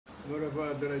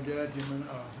ورفع درجات من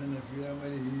أحسن في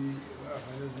عمله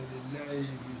وأخلص لله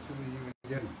في سره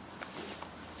وجهره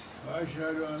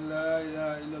وأشهد أن لا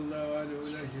إله إلا الله وحده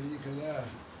لا شريك له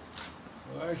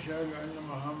وأشهد أن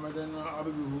محمدا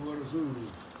عبده ورسوله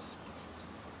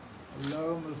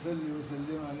اللهم صل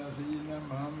وسلم على سيدنا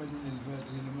محمد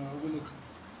الفاتح لما أغلق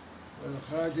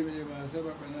والخاتم لما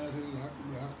سبق ناصر الحق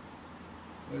بالحق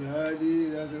والهادي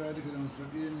إلى صراطك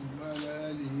المستقيم وعلى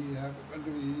آله حق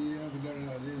قدره ومقداره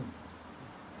العظيم.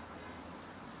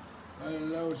 قال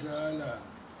الله تعالى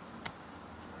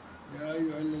يا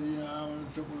أيها الذين آمنوا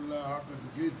اتقوا الله حق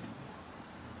تقاته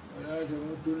ولا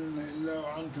تموتن إلا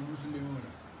وأنتم مسلمون.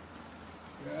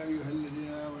 يا أيها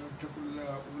الذين آمنوا اتقوا الله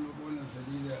وقولوا قولا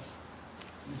سديدا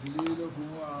يصلح لكم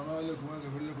أعمالكم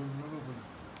ويغفر لكم ذنوبكم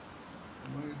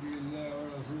ومن يطع الله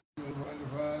ورسوله فقد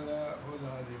فاز فوزا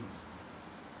عظيما.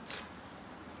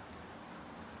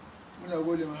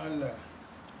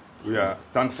 We are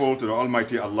thankful to the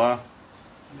Almighty Allah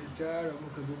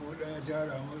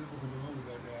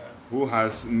who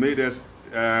has made us,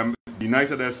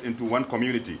 united us into one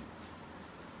community.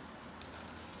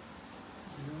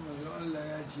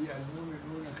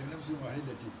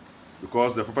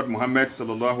 Because the Prophet Muhammad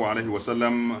Salallahu Alaihi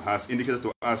Wasallam has indicated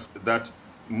to us that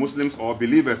Muslims or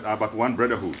believers are but one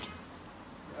brotherhood.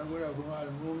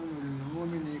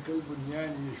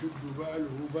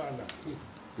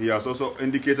 He has also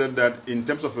indicated that in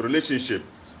terms of a relationship,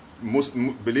 most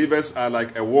believers are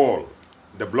like a wall,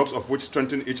 the blocks of which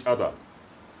strengthen each other.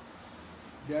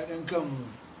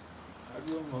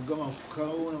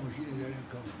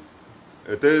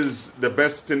 It is the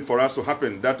best thing for us to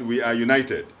happen that we are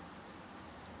united.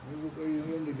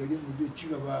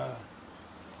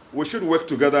 We should work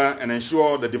together and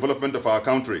ensure the development of our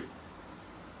country,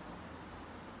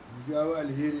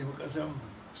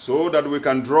 so that we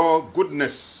can draw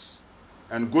goodness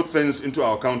and good things into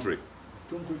our country.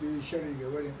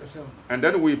 And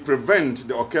then we prevent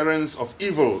the occurrence of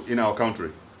evil in our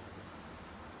country.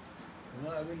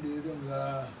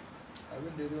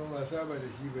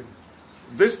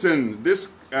 This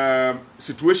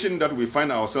situation that we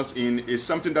find ourselves in is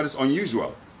something that is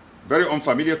unusual, very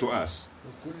unfamiliar to us.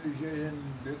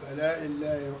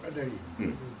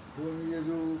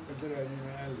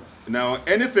 Now,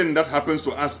 anything that happens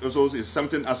to us also is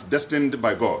something as destined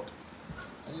by God.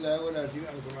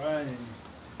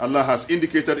 Allah has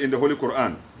indicated in the Holy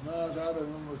Quran,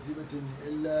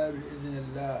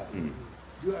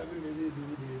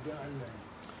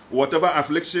 whatever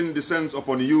affliction descends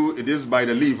upon you, it is by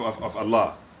the leave of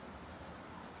Allah.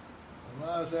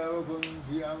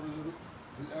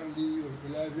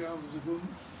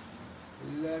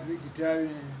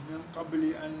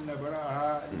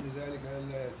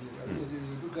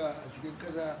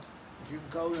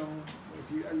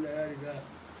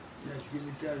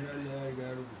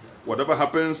 Whatever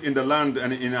happens in the land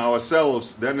and in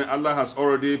ourselves, then Allah has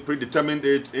already predetermined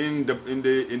it in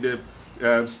the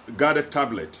guarded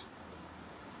tablet.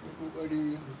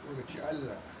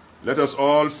 Let us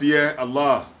all fear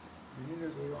Allah.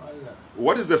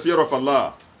 What is the fear of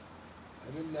Allah?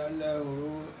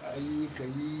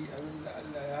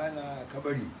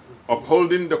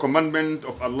 Upholding the commandment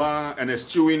of Allah and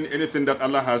eschewing anything that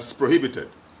Allah has prohibited.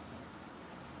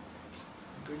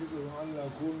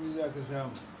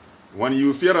 When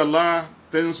you fear Allah,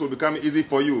 things will become easy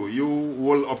for you. You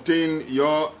will obtain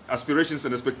your aspirations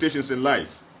and expectations in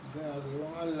life.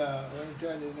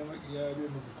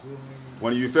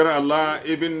 When you fear Allah,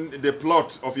 even the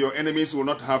plot of your enemies will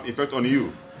not have effect on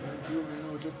you.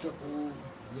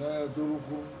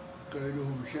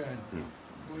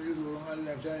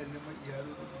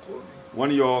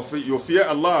 When you fear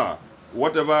Allah,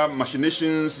 whatever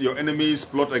machinations your enemies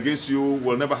plot against you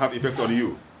will never have effect on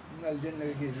you.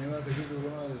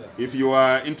 If you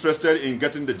are interested in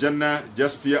getting the Jannah,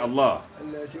 just fear Allah.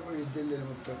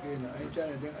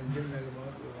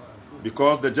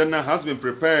 Because the Jannah has been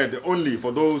prepared only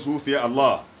for those who fear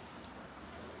Allah.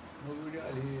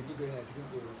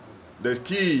 The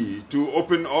key to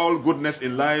open all goodness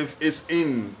in life is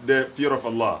in the fear of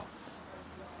Allah.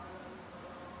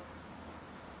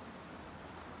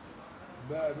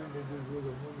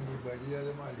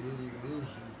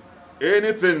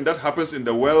 Anything that happens in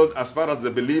the world, as far as the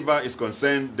believer is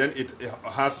concerned, then it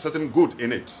has certain good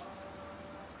in it.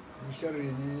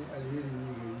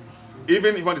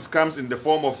 Even when it comes in the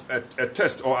form of a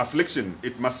test or affliction,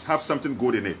 it must have something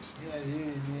good in it.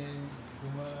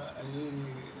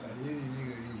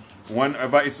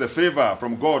 Whenever it's a favor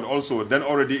from God also, then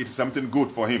already it's something good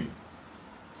for him.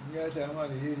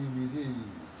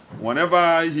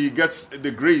 Whenever he gets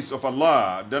the grace of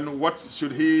Allah, then what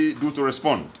should he do to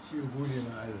respond?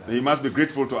 He must be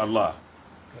grateful to Allah.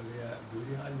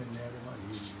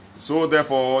 So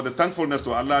therefore, the thankfulness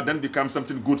to Allah then becomes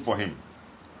something good for him.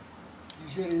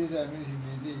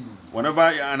 Whenever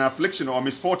an affliction or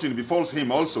misfortune befalls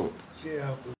him also,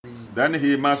 then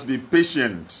he must be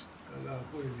patient.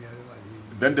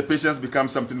 Then the patience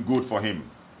becomes something good for him.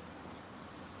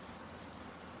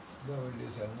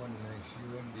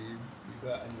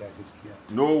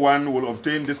 No one will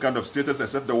obtain this kind of status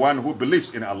except the one who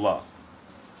believes in Allah.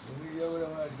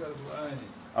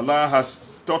 Allah has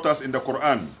taught us in the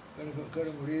Quran,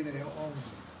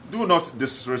 do not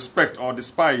disrespect or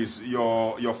despise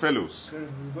your fellows.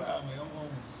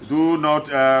 Do not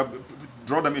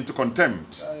draw them into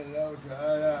contempt.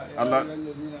 Allah,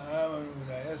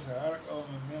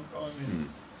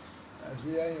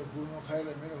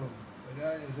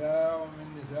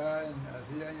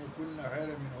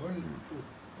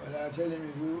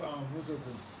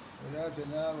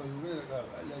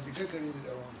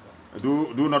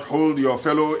 do not hold your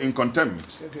fellow in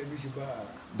contempt.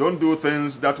 Don't do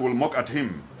things that will mock at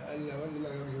him.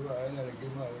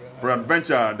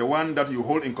 Peradventure, the one that you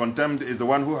hold in contempt is the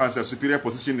one who has a superior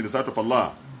position in the sight of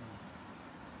Allah.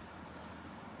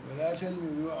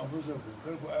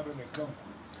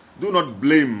 Do not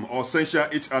blame or censure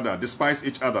each other, despise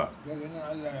each other.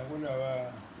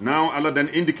 Now Allah then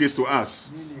indicates to us,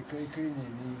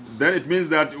 then it means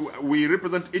that we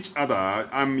represent each other.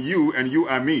 I'm you and you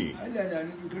are me.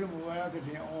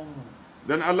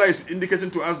 Then Allah is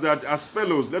indicating to us that as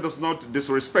fellows, let us not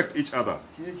disrespect each other.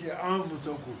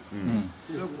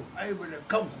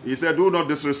 He said, do not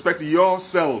disrespect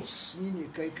yourselves.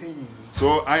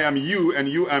 So I am you and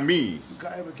you are me.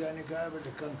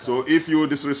 So if you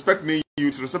disrespect me, you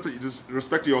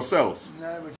disrespect yourself.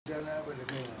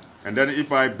 And then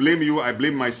if I blame you, I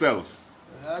blame myself.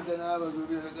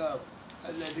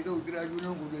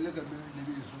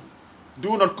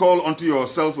 Do not call unto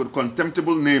yourself with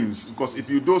contemptible names, because if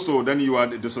you do so, then you are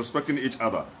disrespecting each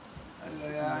other.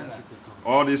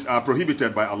 All these are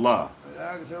prohibited by Allah.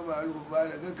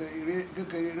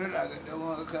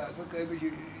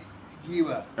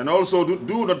 And also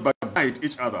do not backbite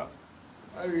each other.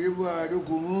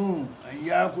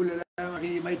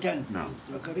 No.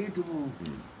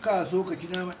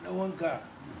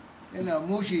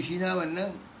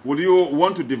 Would you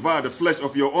want to devour the flesh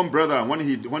of your own brother when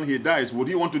he dies? Would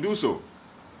you want to do so?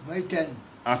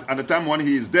 At the time when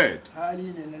he is dead.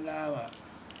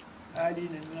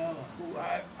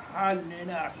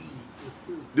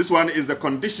 This one is the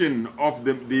condition of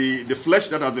the flesh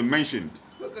that has been mentioned.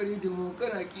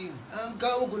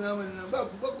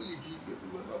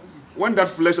 When that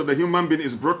flesh of the human being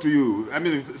is brought to you, I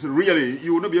mean, really,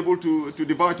 you will not be able to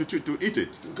devour it, to eat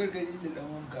it.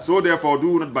 So therefore,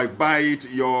 do not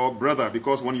bite your brother,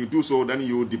 because when you do so, then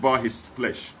you devour his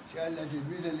flesh.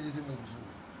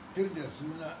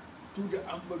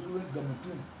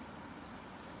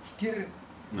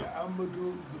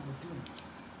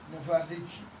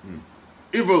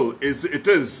 Evil is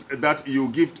that you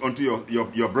give unto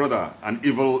your brother an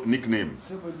evil nickname.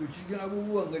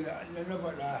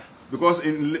 Because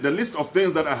in the list of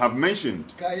things that I have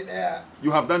mentioned,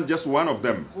 you have done just one of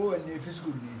them.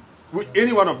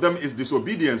 Any one of them is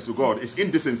disobedience to God, it's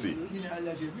indecency.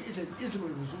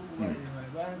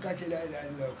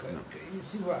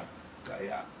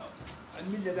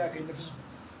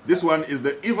 This one is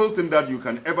the evil thing that you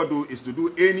can ever do, is to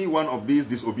do any one of these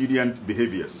disobedient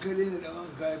behaviors.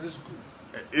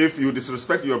 If you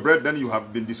disrespect your brother, then you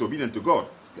have been disobedient to God.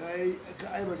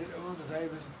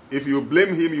 If you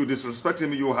blame him, you disrespect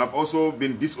him, you have also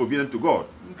been disobedient to God.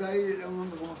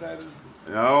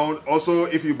 Now, also,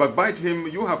 if you backbite him,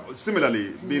 you have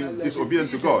similarly been disobedient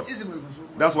to God.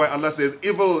 That's why Allah says,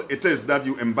 evil it is that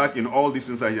you embark in all these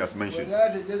things that He has mentioned.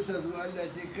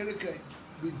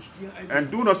 And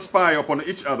do not spy upon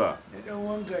each other. Things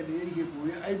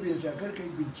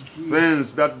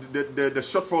that the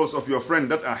shortfalls of your friend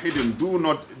that are hidden, do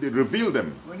not reveal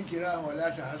them.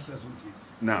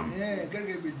 Now,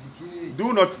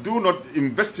 do not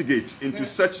investigate into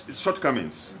such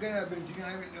shortcomings.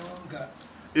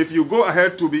 If you go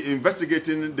ahead to be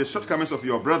investigating the shortcomings of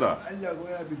your brother,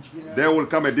 there will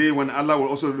come a day when Allah will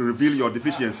also reveal your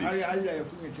deficiencies.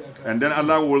 And then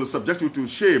Allah will subject you to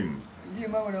shame.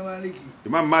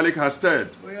 Imam Malik has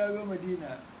said,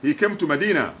 he came to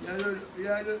Medina.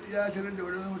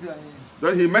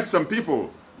 Then he met some people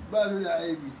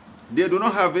They do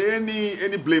not have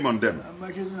any blame on them.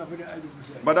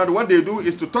 But that what they do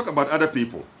is to talk about other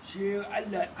people.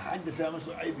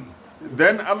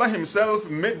 Then Allah Himself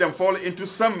made them fall into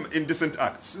some indecent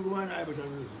acts.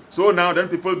 So now then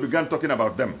people began talking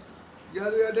about them.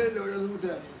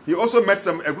 He also met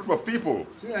a group of people.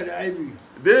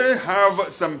 They have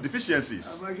some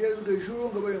deficiencies,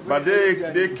 but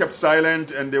they kept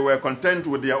silent and they were content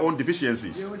with their own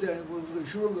deficiencies.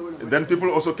 Then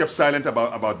people also kept silent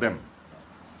about them.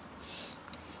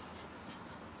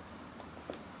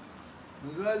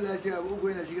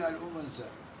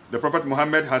 The Prophet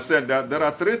Muhammad has said that there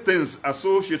are 3 things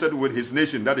associated with his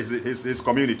nation, that is his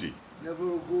community.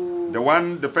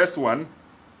 The first one,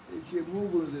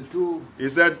 he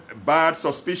said bad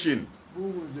suspicion.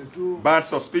 Bad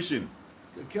suspicion.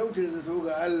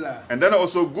 And then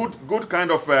also good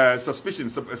kind of suspicion,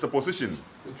 supposition.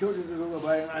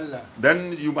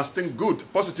 Then you must think good,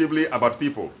 positively about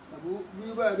people.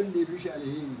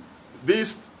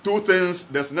 These 2 things,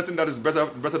 there's nothing that is better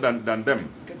than them.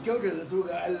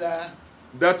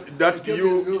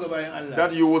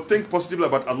 That you will think positively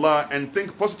about Allah and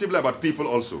think positively about people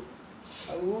also.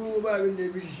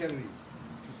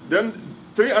 Then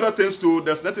 3 other things too,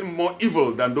 there's nothing more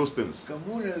evil than those things.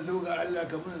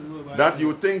 That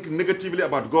you think negatively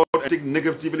about God and think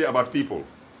negatively about people.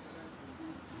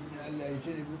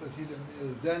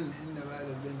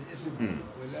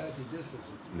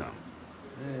 No.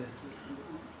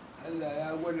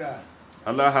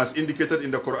 Allah has indicated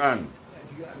in the Quran.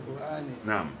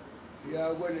 No.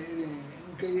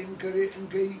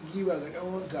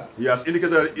 He has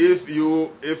indicated that if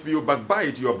you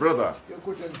backbite your brother,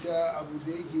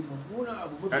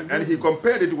 and he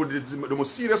compared it with the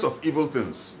most serious of evil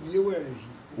things.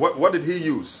 What did he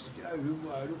use?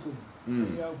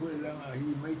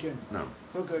 No.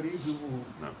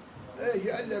 No.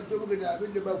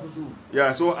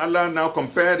 Yeah, so Allah now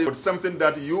compared it with something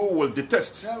that you will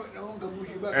detest.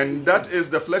 And that is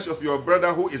the flesh of your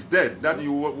brother who is dead, that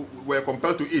you were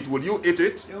compelled to eat. Will you eat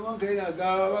it?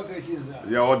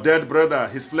 Your dead brother,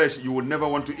 his flesh, you would never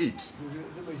want to eat.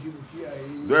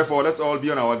 Therefore, let's all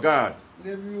be on our guard.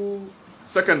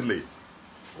 Secondly,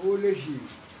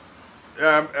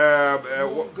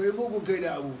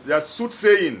 that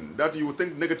soothsaying, that you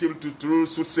think negative to true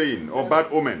soothsaying or bad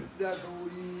omen.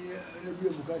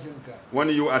 When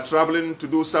you are traveling to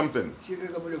do something,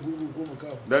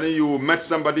 then you met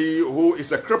somebody who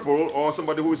is a cripple or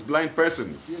somebody who is a blind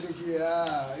person.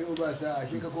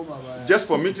 Just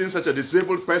for meeting such a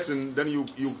disabled person, then you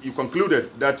concluded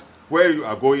that where you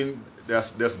are going,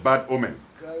 there's bad omen.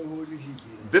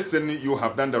 This thing, you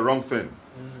have done the wrong thing.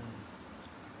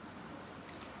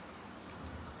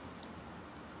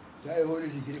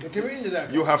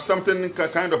 You have something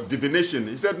kind of divination.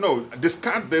 He said, no,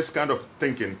 discard this kind of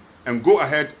thinking and go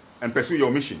ahead and pursue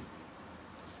your mission.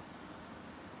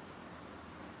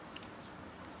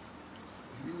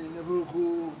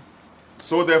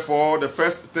 So therefore, the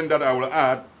first thing that I will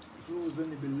add,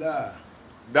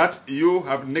 that you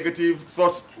have negative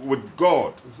thoughts with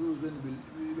God,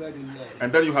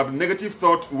 and then you have negative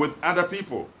thoughts with other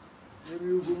people.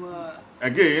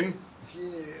 Again,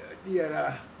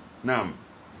 now,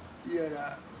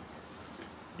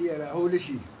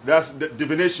 that's the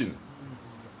divination.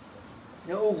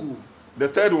 The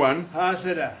third one,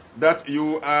 that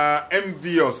you are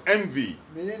envious. Envy.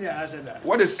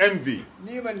 What is envy?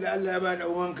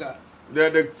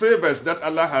 The favors that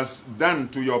Allah has done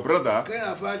to your brother,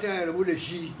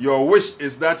 your wish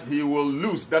is that he will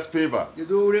lose that favor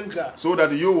so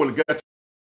that you will get,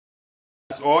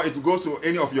 or it goes to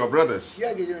any of your brothers.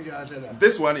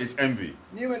 This one is envy.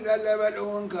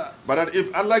 But that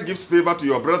if Allah gives favor to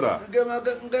your brother,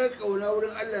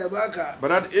 but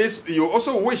that is, you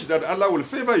also wish that Allah will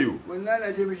favor you,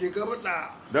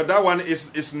 that one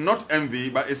is not envy,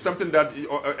 but it's something that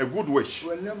a good wish.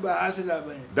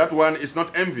 That one is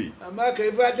not envy. But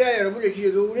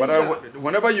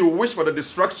whenever you wish for the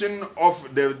destruction of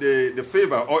the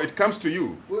favor, or it comes to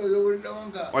you,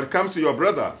 or it comes to your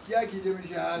brother,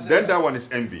 then that one is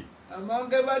envy. But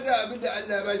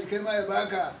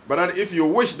that if you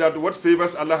wish that what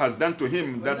favors Allah has done to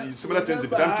him, that similar thing be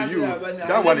done to you,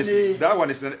 that one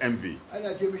is not envy.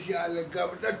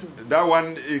 That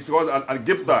one is called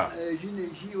al-gibta.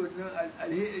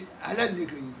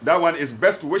 That one is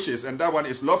best wishes, and that one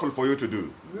is lawful for you to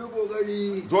do.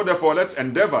 So therefore, let's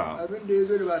endeavor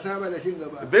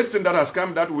this thing that has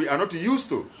come that we are not used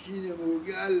to.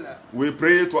 We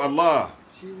pray to Allah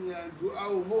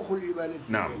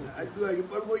Now,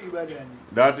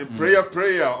 that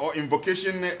prayer or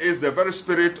invocation is the very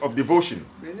spirit of devotion.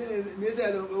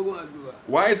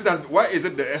 Why is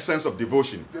it the essence of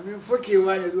devotion?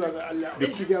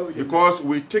 Because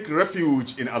we take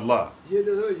refuge in Allah.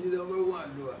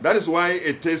 That is why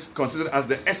it is considered as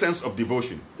the essence of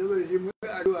devotion.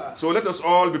 So let us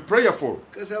all be prayerful.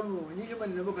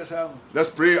 Let's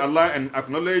pray Allah and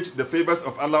acknowledge the favors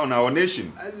of Allah on our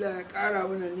nation,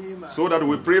 so that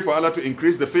we pray for Allah to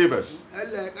increase the favors.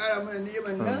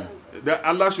 That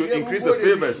Allah should increase the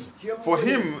favors. For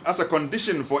Him, as a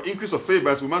condition for increase of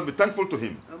favors, we must be thankful to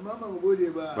Him.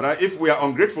 But if we are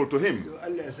ungrateful to Him,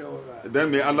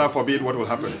 then may Allah forbid what will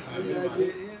happen.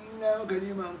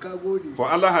 For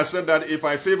Allah has said that if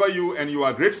I favor you and you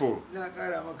are grateful,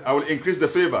 I will increase the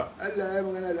favor.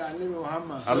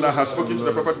 Allah has spoken to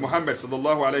the Prophet Muhammad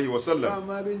Salallahu Alaihi, Wasallam.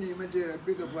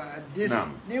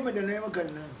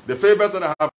 The favors that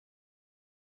I have,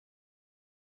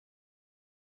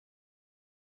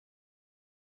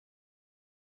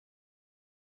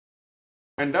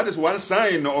 and that is one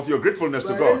sign of your gratefulness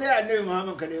to God.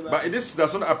 But this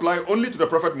does not apply only to the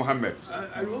Prophet Muhammad.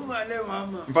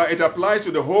 But it applies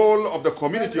to the whole of the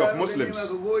community of Muslims.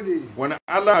 When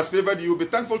Allah has favored you, be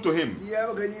thankful to Him.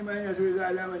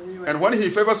 And when He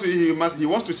favors you, He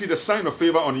wants to see the sign of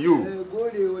favor on you.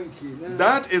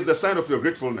 That is the sign of your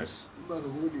gratefulness.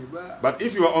 But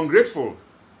if you are ungrateful,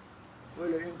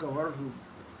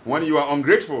 when you are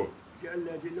ungrateful,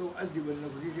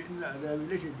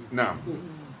 now,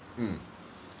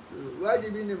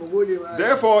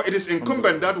 therefore, it is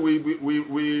incumbent that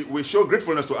we show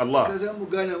gratefulness to Allah.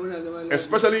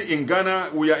 Especially in Ghana,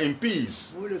 we are in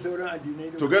peace,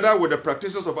 together with the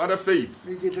practitioners of other faith.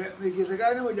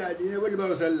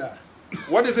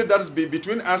 What is it that is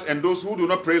between us and those who do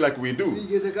not pray like we do?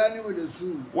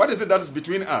 What is it that is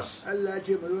between us? Allah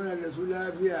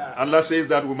says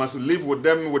that we must live with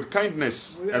them with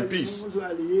kindness and peace.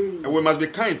 And we must be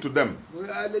kind to them.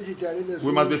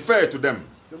 We must be fair to them.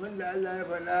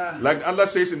 Like Allah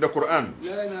says in the Quran.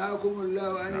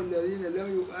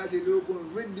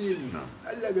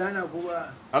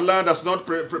 Allah does not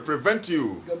prevent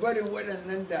you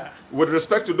with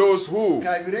respect to those who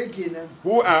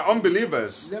are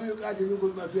unbelievers.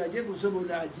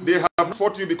 They have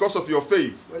fought you because of your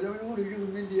faith,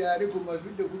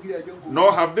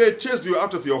 nor have they chased you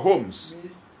out of your homes.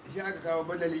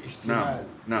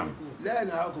 Now.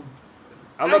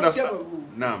 Allah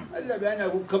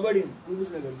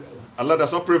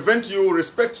does not prevent you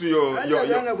respect to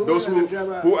those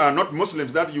who are not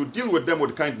Muslims, that you deal with them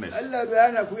with kindness.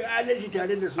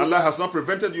 Allah has not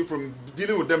prevented you from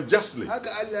dealing with them justly.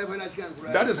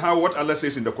 That is what Allah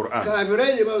says in the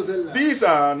Quran. These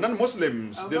are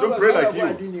non-Muslims. They don't pray like you.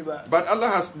 But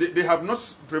they have not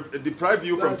deprived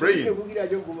you from praying.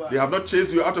 They have not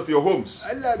chased you out of your homes.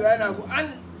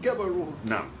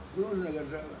 Now,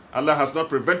 Allah has not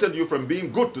prevented you from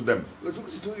being good to them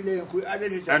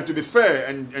and to be fair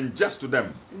and just to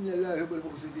them.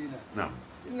 Now,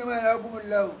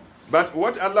 but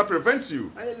what Allah prevents you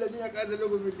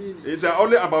is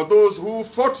only about those who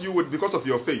fought you because of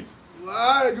your faith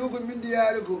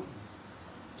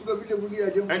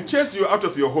and chased you out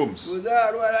of your homes.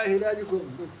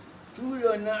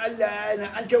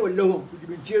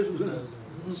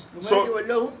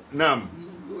 So, now,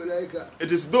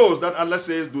 it is those that Allah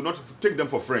says do not take them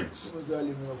for friends.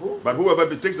 But whoever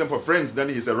takes them for friends, then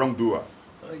he is a wrongdoer.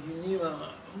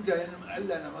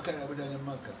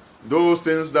 Those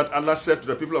things that Allah said to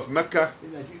the people of Mecca.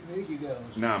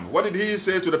 What did He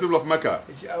say to the people of Mecca?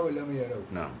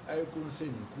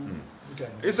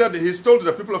 He said He told to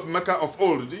the people of Mecca of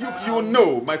old, you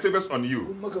know my favors on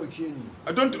you.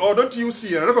 Don't you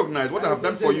see and recognize what I have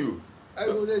done for you?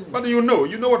 But you know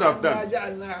what I've done.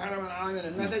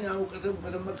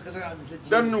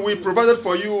 Then we provided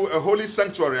for you a holy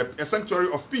sanctuary, a sanctuary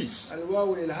of peace.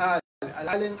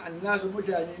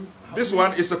 This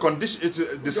one is a condition,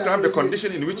 it describes the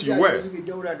condition in which you were.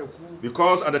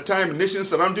 Because at the time, nations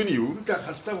surrounding you,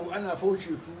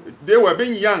 they were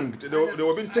being yanked, they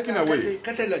were being taken away,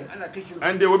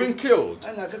 and they were being killed.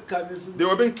 They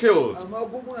were being killed.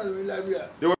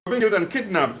 They were being killed and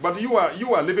kidnapped, but you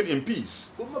are living in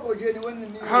peace.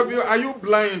 Are you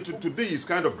blind to this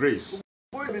kind of grace?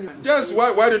 Just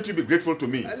why don't you be grateful to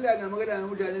me?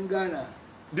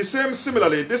 The same,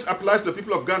 similarly, this applies to the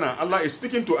people of Ghana. Allah is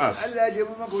speaking to us.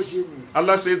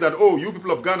 Allah says that, oh, you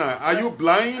people of Ghana, are you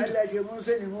blind?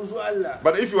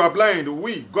 But if you are blind,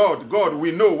 God,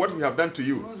 we know what we have done to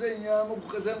you.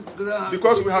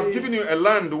 Because we have given you a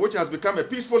land which has become a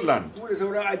peaceful land.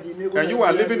 And you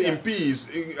are living in peace.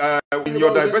 in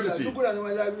your diversity.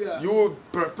 You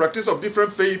practice of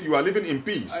different faith, you are living in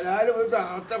peace. At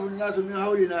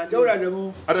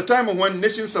the time of when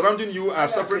nations surrounding you are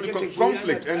suffering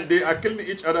conflict and they are killing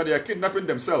each other, they are kidnapping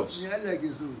themselves.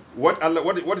 What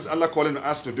is Allah calling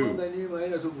us to do?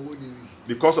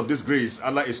 Because of this grace,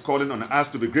 Allah is calling on us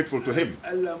to be grateful to Him.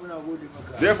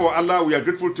 Therefore, Allah, we are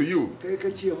grateful to you.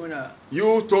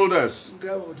 You told us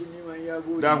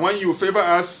that when you favor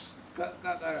us,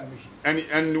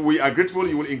 and we are grateful,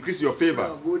 you will increase your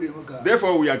favor.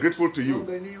 Therefore, we are grateful to you.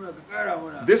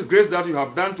 This grace that you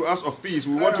have done to us of peace,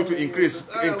 we want you to increase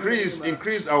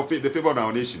the favor of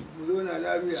our nation,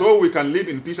 so we can live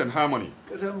in peace and harmony.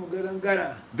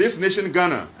 This nation,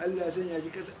 Ghana,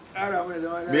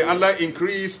 may Allah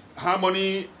increase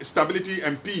harmony, stability,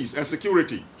 and peace and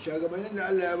security.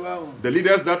 The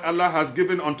leaders that Allah has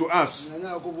given unto us,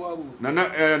 Nana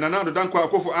Dankwa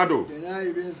Akufo-Addo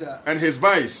and his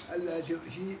vice,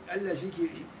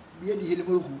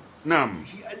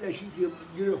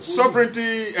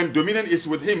 sovereignty and dominion is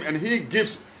with him, and he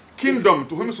gives kingdom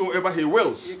to whomsoever he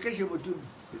wills.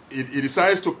 He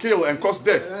decides to kill and cause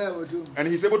death, and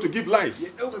he's able to give life.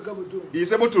 He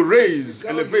is able to raise,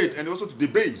 elevate, and also to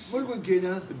debase.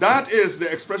 That is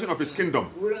the expression of his kingdom.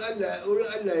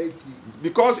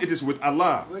 Because it is with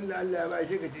Allah.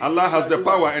 Allah has the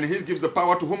power, and He gives the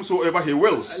power to whomsoever He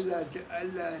wills.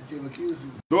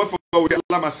 Therefore,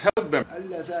 Allah must help them.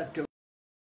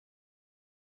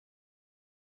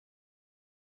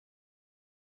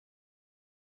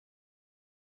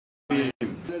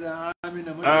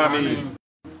 آمين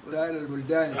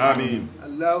آمين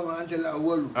اللهم أنت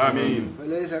الأول آمين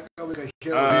وليس قبلك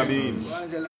الشر آمين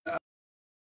وأنت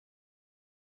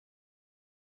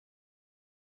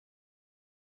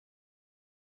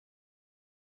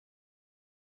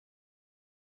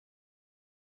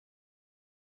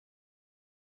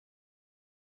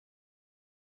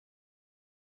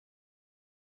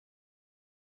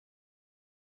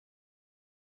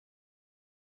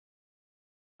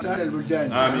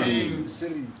البلدان آمين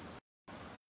سري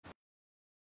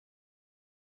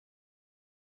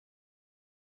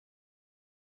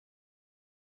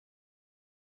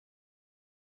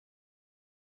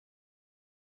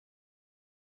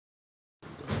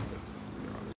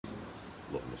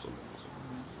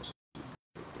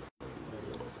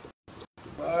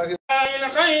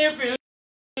الخيف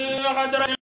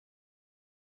الغدر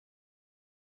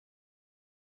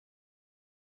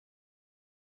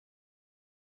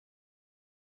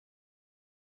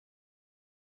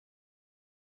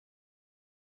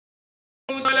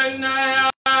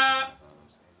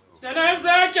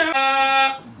تنازاك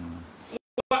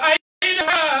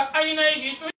وأيدها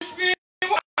عينيه تشفي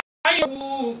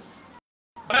وعيه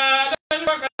بعد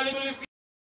البخل الفي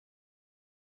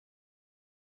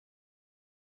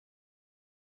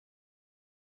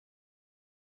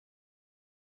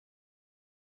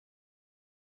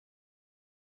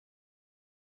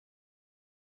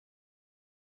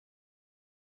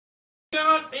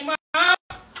ما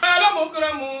قال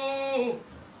مكرم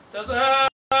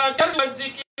تذاكر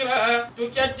والذكرى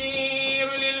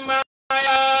تكدير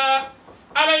للمايا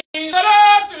عليه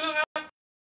صلاة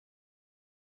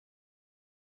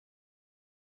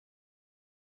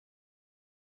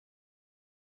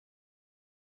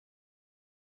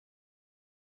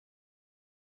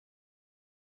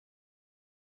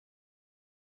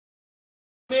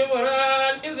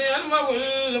بوران إذ يلمه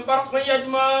البرق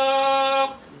يجمع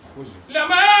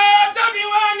لما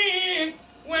تبواني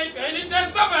ويكلد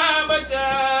السبابة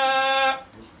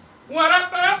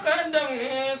ورقرق الدم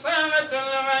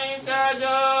ساغة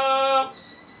العيتاجا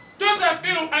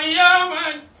تسكر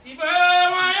أياما سبا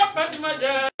ويقد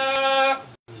مدى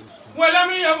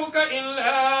ولم يبك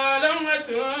إلا لمة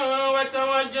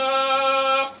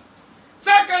وتوجا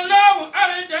سكى الله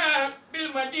أردا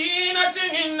بالمدينة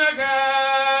إنك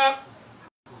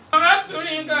أردت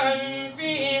رقا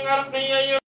في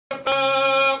غرقي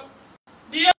يرقى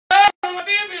ديار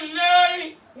حبيب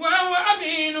الله وهو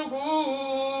أمينه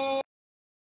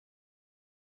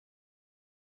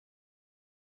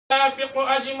رافق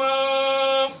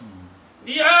أجمع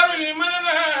ديار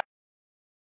المنغى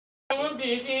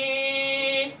به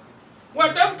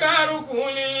وتذكاره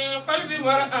للقلب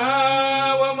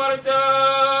مرأى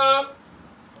ومرتى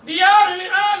ديار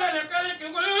الآل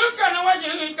لكلك كل كان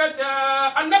وجهك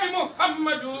النبي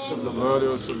محمد صلى الله عليه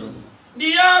وسلم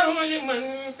ديار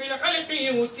لمن في الخلق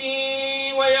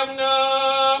يؤتي ويمنى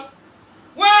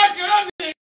واكرم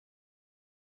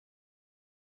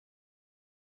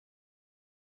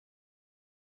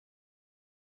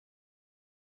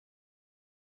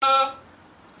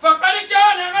فقد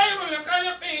كان غير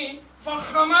الخلق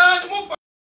فخمان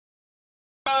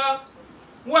مفخما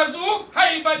وذو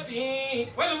هيبتي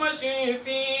والمشي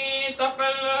في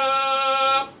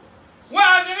تقلب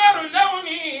وأزغر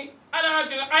لوني على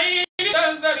وجه العين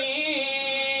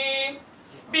تزدري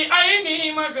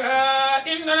بعيني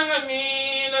مكائن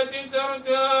الغميلة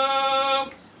ترتاب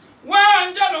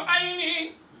وأنجل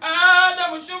عيني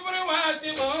آدم شفر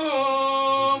واسم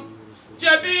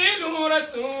جبيل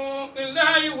رسول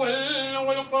الله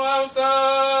والخلق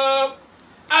أوصاف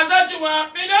أزج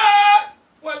واقنا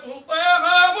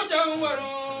وتطيها مجور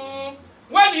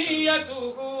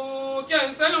ونيته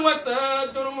كنسا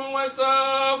وسادر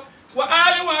وصاف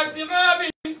وآل وصغاب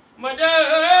مدى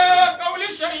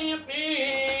قول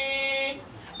شيقي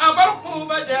أبرق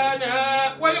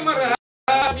بدانا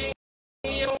والمرابي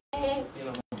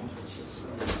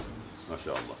ما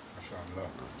شاء الله ما شاء الله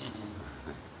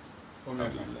الحمد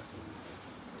لله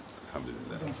الحمد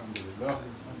لله الحمد لله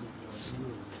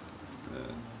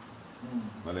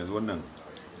ما yanzu wannan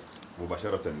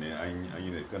mubasharatan ne an yi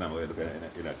ne kana magana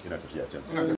da ina tafiya can